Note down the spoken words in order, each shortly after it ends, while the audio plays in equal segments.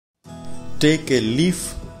Take a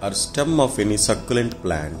leaf or stem of any succulent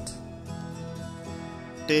plant.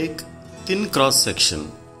 Take thin cross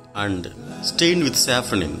section and stain with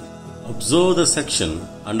safranin. Observe the section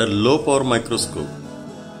under low power microscope.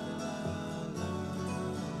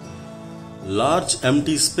 Large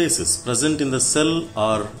empty spaces present in the cell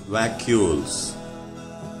are vacuoles.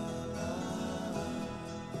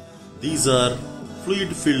 These are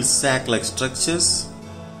fluid-filled sac-like structures.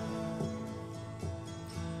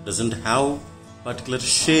 Doesn't have particular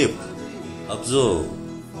shape. Observe.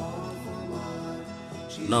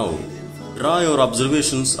 Now, draw your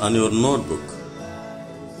observations on your notebook.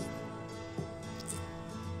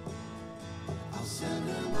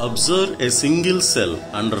 Observe a single cell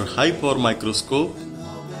under high power microscope.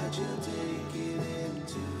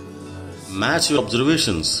 Match your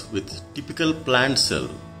observations with typical plant cell.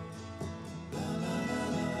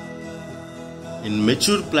 In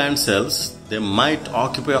mature plant cells, they might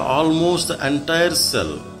occupy almost the entire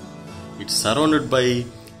cell. It's surrounded by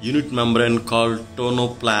unit membrane called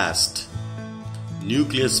tonoplast.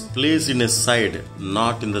 Nucleus placed in a side,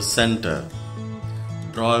 not in the center.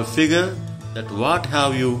 Draw a figure that what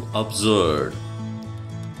have you observed.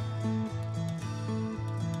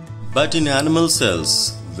 But in animal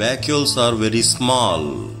cells, vacuoles are very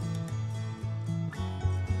small.